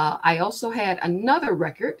 I also had another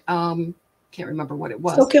record. Can't remember what it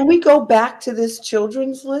was. So can we go back to this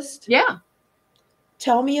children's list? Yeah.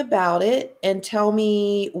 Tell me about it and tell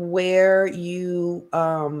me where you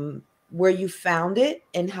found it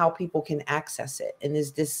and how people can access it. And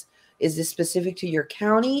is this specific to your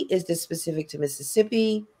county? Is this specific to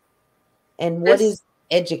Mississippi? And what is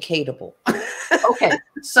educatable? Okay,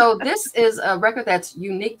 so this is a record that's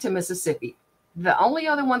unique to Mississippi. The only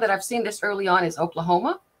other one that I've seen this early on is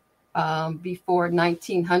Oklahoma, before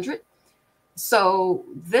 1900. So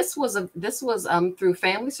this was through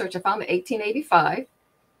Family Search. I found the 1885.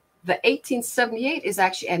 The 1878 is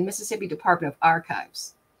actually at Mississippi Department of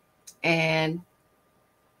Archives, and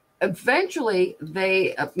eventually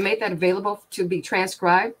they made that available to be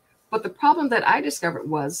transcribed. But the problem that I discovered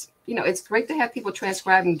was, it's great to have people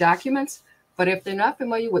transcribing documents, but if they're not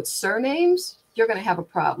familiar with surnames, you're going to have a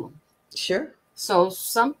problem. Sure. So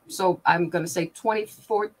I'm going to say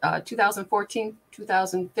 2014,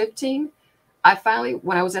 2015. I finally,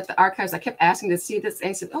 when I was at the archives, I kept asking to see this, and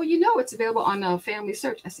he said, "Oh, it's available on Family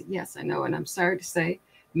Search." I said, "Yes, I know," and I'm sorry to say,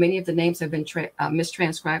 many of the names have been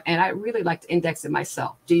mistranscribed, and I really like to index it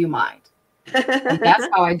myself. Do you mind? And that's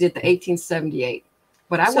how I did the 1878.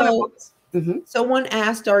 But I want to. Someone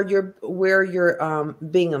asked, where your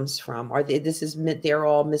Binghams from? They're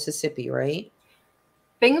all Mississippi, right?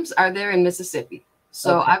 Binghams are there in Mississippi.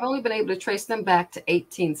 So Okay. I've only been able to trace them back to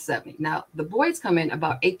 1870. Now, the Boyds come in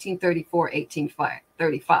about 1834,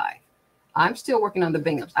 1835. I'm still working on the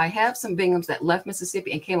Binghams. I have some Binghams that left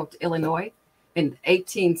Mississippi and came up to Illinois in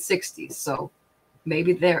 1860s. So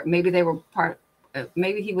maybe they were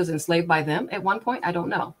maybe he was enslaved by them at one point. I don't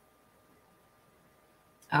know.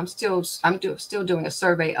 I'm still doing a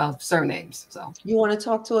survey of surnames. So You want to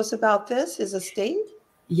talk to us about this, his estate?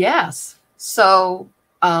 yes. So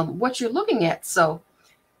what you're looking at. So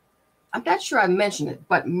I'm not sure I mentioned it,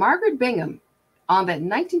 but Margaret Bingham on that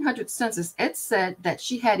 1900 census, it said that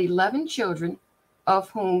she had 11 children, of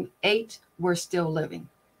whom 8 were still living.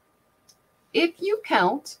 If you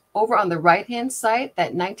count over on the right-hand side,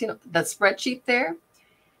 that spreadsheet there,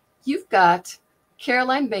 you've got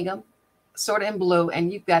Caroline Bingham, sort of in blue,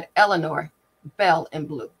 and you've got Eleanor Bell in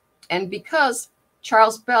blue. And because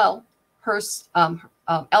Charles Bell,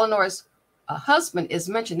 Eleanor's husband, is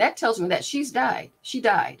mentioned, that tells me that she died.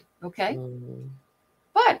 Okay. Mm.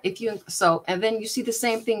 But and then you see the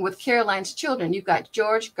same thing with Caroline's children. You've got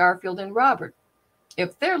George, Garfield, and Robert.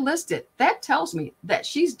 If they're listed, that tells me that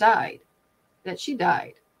she died.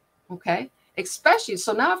 Okay. Especially,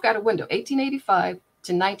 so now I've got a window, 1885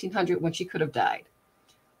 to 1900, when she could have died.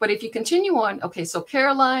 But if you continue on, okay, so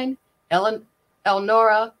Caroline,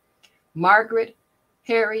 Elnora, Margaret,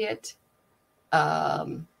 Harriet,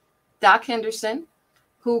 Doc Henderson,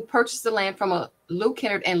 who purchased the land from a Lou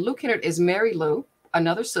Kennard, and Lou Kennard is Mary Lou,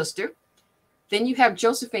 another sister. Then you have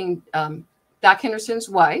Josephine, Doc Henderson's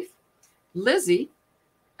wife, Lizzie,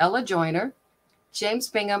 Ella Joyner, James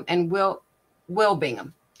Bingham, and Will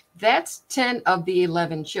Bingham. That's 10 of the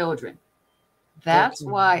 11 children. That's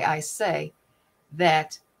why I say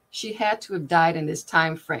that she had to have died in this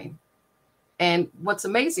time frame. And what's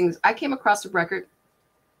amazing is I came across a record,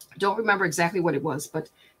 don't remember exactly what it was, but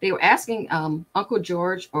they were asking Uncle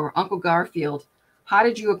George or Uncle Garfield, how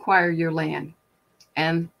did you acquire your land?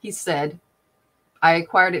 And he said, I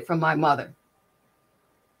acquired it from my mother.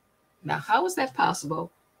 Now, how is that possible?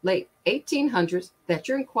 Late 1800s, that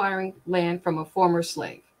you're acquiring land from a former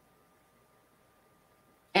slave.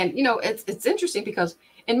 And, you know, it's interesting because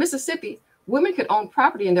in Mississippi, women could own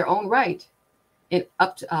property in their own right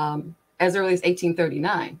up to as early as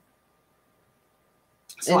 1839.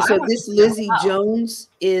 So this Lizzie Jones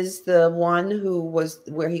is the one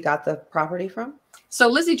where he got the property from? So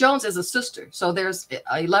Lizzie Jones is a sister. So there's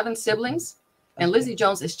 11 siblings, and Lizzie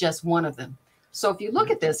Jones is just one of them. So if you look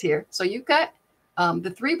at this here, so you've got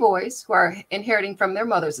the 3 boys who are inheriting from their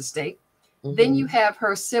mother's estate. Mm-hmm. Then you have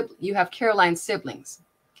you have Caroline's siblings.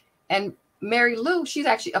 And Mary Lou, she's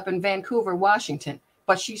actually up in Vancouver, Washington,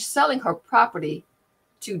 but she's selling her property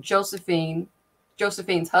to Josephine's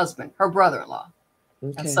husband, her brother-in-law.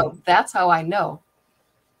 Okay. And so that's how I know.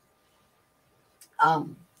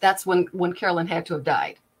 That's when Caroline had to have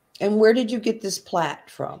died. And where did you get this plat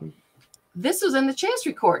from? This was in the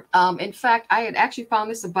Chancery Court. In fact, I had actually found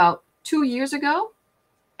this about 2 years ago,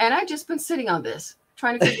 and I just been sitting on this,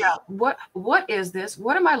 trying to figure out what is this?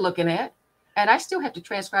 What am I looking at? And I still have to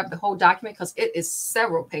transcribe the whole document because it is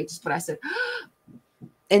several pages. But I said,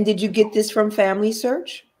 and did you get this from Family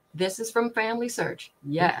Search? This is from Family Search.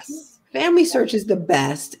 Yes. Family Search is the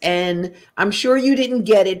best. And I'm sure you didn't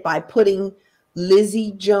get it by putting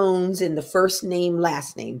Lizzie Jones in the first name,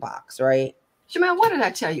 last name box, right? Jamal, what did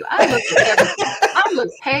I tell you? I looked at everything. I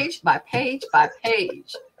looked page by page by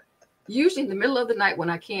page. Usually in the middle of the night when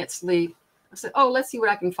I can't sleep, I said, oh, let's see what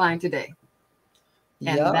I can find today.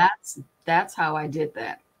 And that's how I did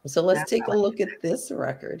that. So let's take a look at this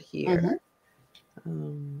record here.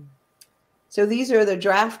 Mm-hmm. So these are the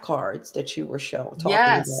draft cards that you were talking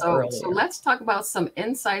about earlier. So let's talk about some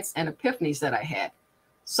insights and epiphanies that I had.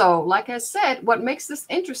 So like I said, what makes this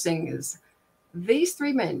interesting is these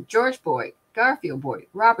 3 men, George Boyd, Garfield Boyd,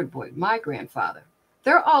 Robert Boyd, my grandfather,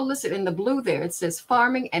 they're all listed in the blue there. It says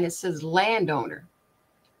farming and it says landowner.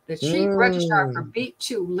 The chief registrar for Beat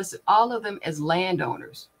 2 listed all of them as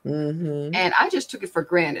landowners. Mm-hmm. And I just took it for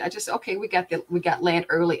granted. I just said, okay, we got land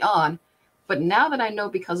early on. But now that I know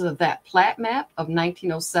because of that plat map of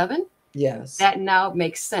 1907, yes, that now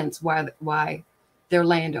makes sense why they're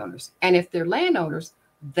landowners. And if they're landowners,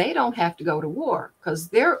 they don't have to go to war because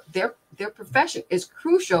their profession is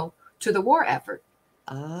crucial to the war effort.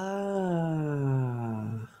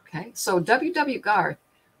 Okay. So W.W. Garth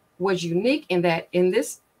was unique in that in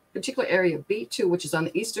this particular area of B2, which is on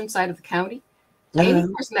the eastern side of the county, any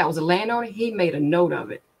person that was a landowner, he made a note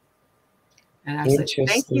of it. And I said,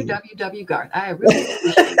 thank you, W.W. Garth. I really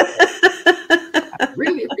appreciate it. I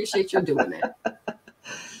really appreciate you doing that.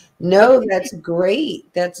 No, that's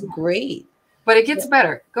great. That's great. But it gets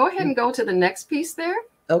better. Go ahead and go to the next piece there.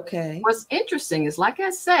 Okay. What's interesting is, like I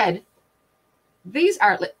said, these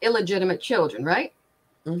are illegitimate children, right?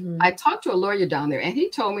 Mhm. I talked to a lawyer down there, and he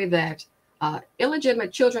told me that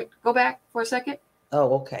illegitimate children, go back for a second.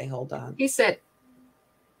 Oh, okay. Hold on. He said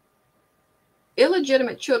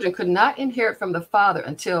illegitimate children could not inherit from the father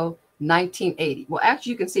until 1980. Well,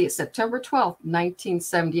 actually, you can see it's September 12th,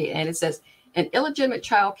 1978. And it says an illegitimate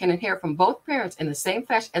child can inherit from both parents in the same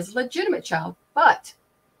fashion as a legitimate child, but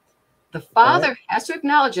the father has to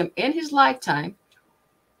acknowledge him in his lifetime,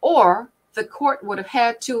 or the court would have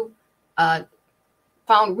had to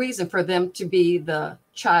found reason for them to be the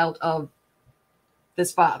child of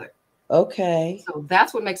this father. Okay. So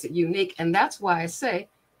that's what makes it unique. And that's why I say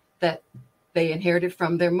that they inherited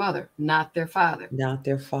from their mother, not their father. Not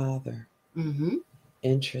their father. Mm-hmm.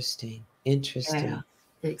 Interesting. Interesting. Yeah,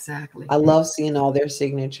 exactly. I love seeing all their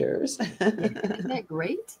signatures. Isn't that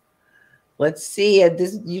great? Let's see.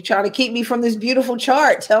 You try to keep me from this beautiful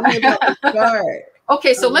chart. Tell me about the chart.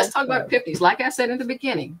 Okay, so let's talk about epiphanies. Like I said in the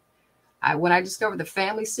beginning, when I discovered the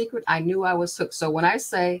family secret, I knew I was hooked. So when I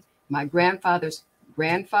say my grandfather's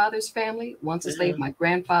family, once enslaved, my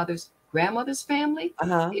grandfather's grandmother's family,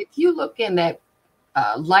 if you look in that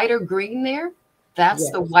lighter green there, that's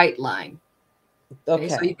the white line. Okay,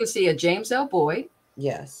 so you can see a James L. Boyd.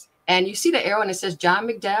 Yes. And you see the arrow and it says John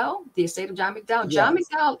McDowell, the estate of John McDowell. Yes. John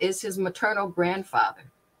McDowell is his maternal grandfather.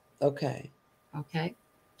 Okay. Okay.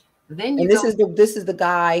 Then this is the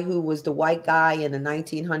guy who was the white guy in the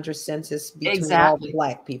 1900 census between all the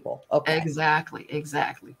black people. Okay. Exactly.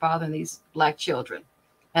 Fathering these black children.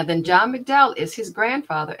 And then John McDowell is his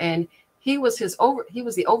grandfather, and he was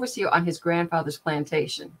the overseer on his grandfather's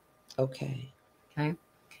plantation. Okay. Okay.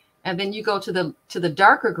 And then you go to the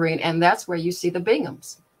darker green, and that's where you see the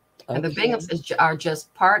Binghams. Okay. And the Binghams are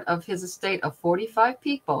just part of his estate of 45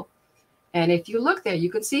 people. And if you look there,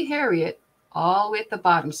 you can see Harriet all the way at the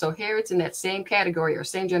bottom. So Harriet's in that same category or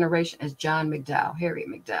same generation as John McDowell, Harriet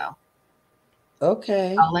McDowell.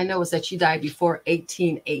 Okay. All I know is that she died before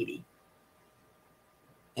 1880.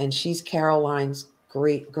 And she's Caroline's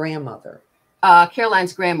great grandmother.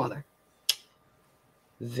 Caroline's grandmother.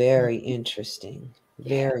 Very interesting.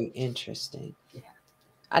 Very interesting. Yeah.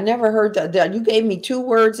 I never heard that. You gave me two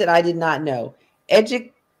words that I did not know.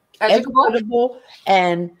 Educable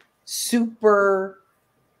and super.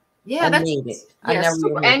 Yeah,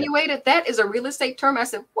 superannuated. That is a real estate term. I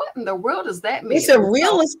said, what in the world does that mean? It's a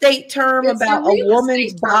real estate term about a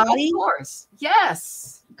woman's body. Of course.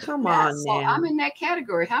 Yes. Come on, so man. I'm in that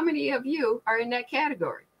category. How many of you are in that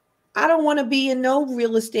category? I don't want to be in no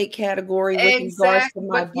real estate category with regards to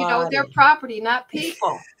my body. They're property, not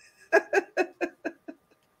people.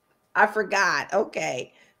 I forgot.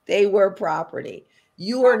 Okay. They were property.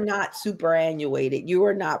 You are not superannuated. You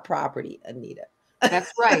are not property, Anita.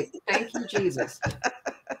 That's right. Thank you, Jesus.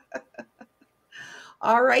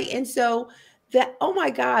 All right. And so oh my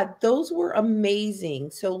God, those were amazing.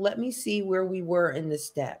 So let me see where we were in the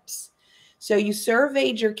steps. So you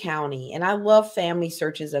surveyed your county, and I love Family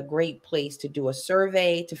Search is a great place to do a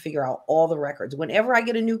survey to figure out all the records. Whenever I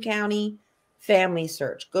get a new county, Family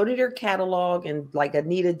Search, go to their catalog, and like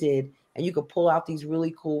Anita did, and you could pull out these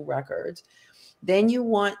really cool records. Then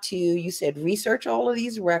you said research all of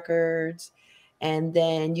these records. And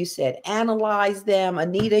then you said analyze them.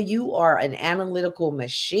 Anita, you are an analytical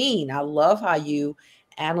machine. I love how you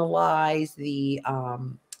analyze the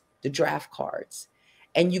draft cards,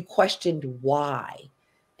 and you questioned why.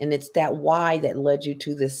 And it's that why that led you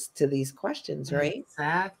to these questions, right?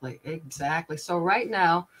 Exactly. So right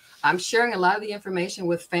now, I'm sharing a lot of the information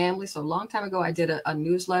with family. So a long time ago, I did a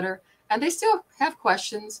newsletter, and they still have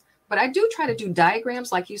questions, but I do try to do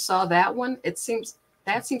diagrams like you saw that one.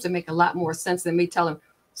 That seems to make a lot more sense than me telling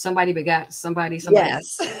somebody begot somebody.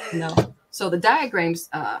 Yes. So the diagrams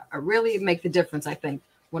really make the difference, I think.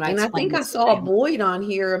 I think I saw a Boyd on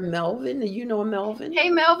here, Melvin. Do you know Melvin? Hey,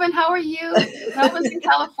 Melvin, how are you? Melvin's in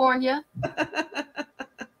California.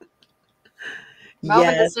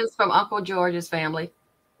 Melvin descends from Uncle George's family.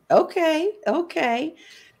 Okay.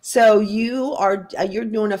 So you're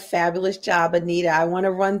doing a fabulous job, Anita. I want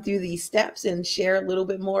to run through these steps and share a little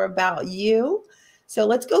bit more about you. So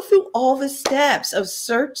let's go through all the steps of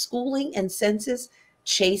search, schooling, and census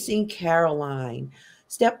chasing Caroline.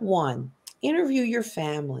 Step 1, interview your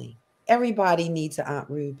family. Everybody needs an Aunt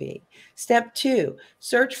Ruby. Step 2,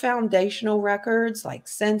 search foundational records like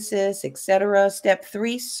census, etc. Step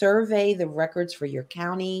 3, survey the records for your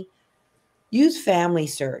county. Use Family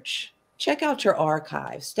Search. Check out your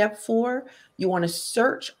archive. Step 4, you want to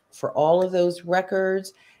search for all of those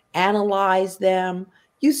records, analyze them.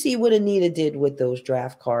 You see what Anita did with those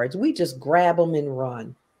draft cards. We just grab them and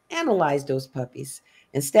run. Analyze those puppies.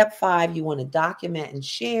 And step 5, you want to document and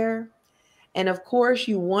share. And of course,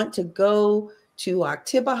 you want to go to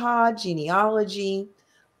Oktibbeha Genealogy,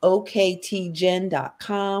 oktgen.com.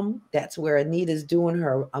 That's where Anita's doing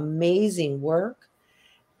her amazing work.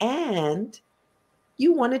 And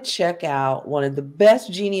you want to check out one of the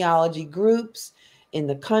best genealogy groups in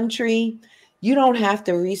the country. You don't have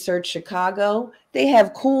to research Chicago. They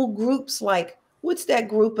have cool groups like, what's that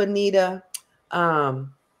group, Anita?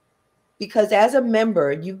 Because as a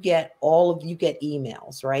member, you get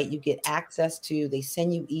emails, right? You get access to, they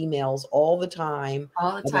send you emails all the time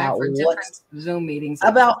about for different Zoom meetings,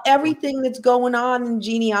 about everything that's going on in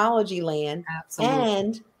genealogy land. Absolutely.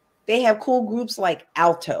 And they have cool groups like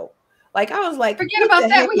Alto. Like, I was like, forget about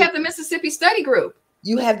that. We have the Mississippi Study Group.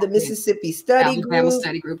 You have the Mississippi Study Alabama Group.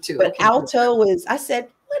 Study Group too. But okay. Alto is, I said,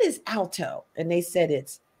 what is Alto? And they said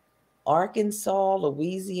it's Arkansas,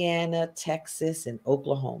 Louisiana, Texas, and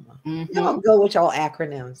Oklahoma. Y'all go with y'all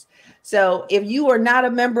acronyms. So if you are not a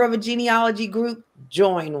member of a genealogy group,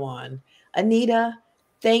 join one. Anita,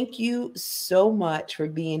 thank you so much for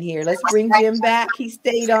being here. Let's bring Jim back. He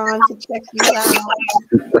stayed on to check you out.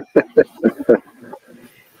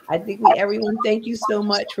 I think everyone, thank you so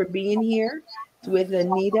much for being here with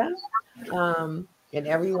Anita. And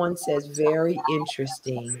everyone says very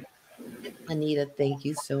interesting. Anita, thank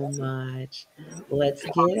you so much. Let's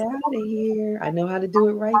get out of here. I know how to do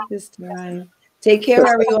it right this time. Take care,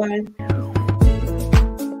 everyone.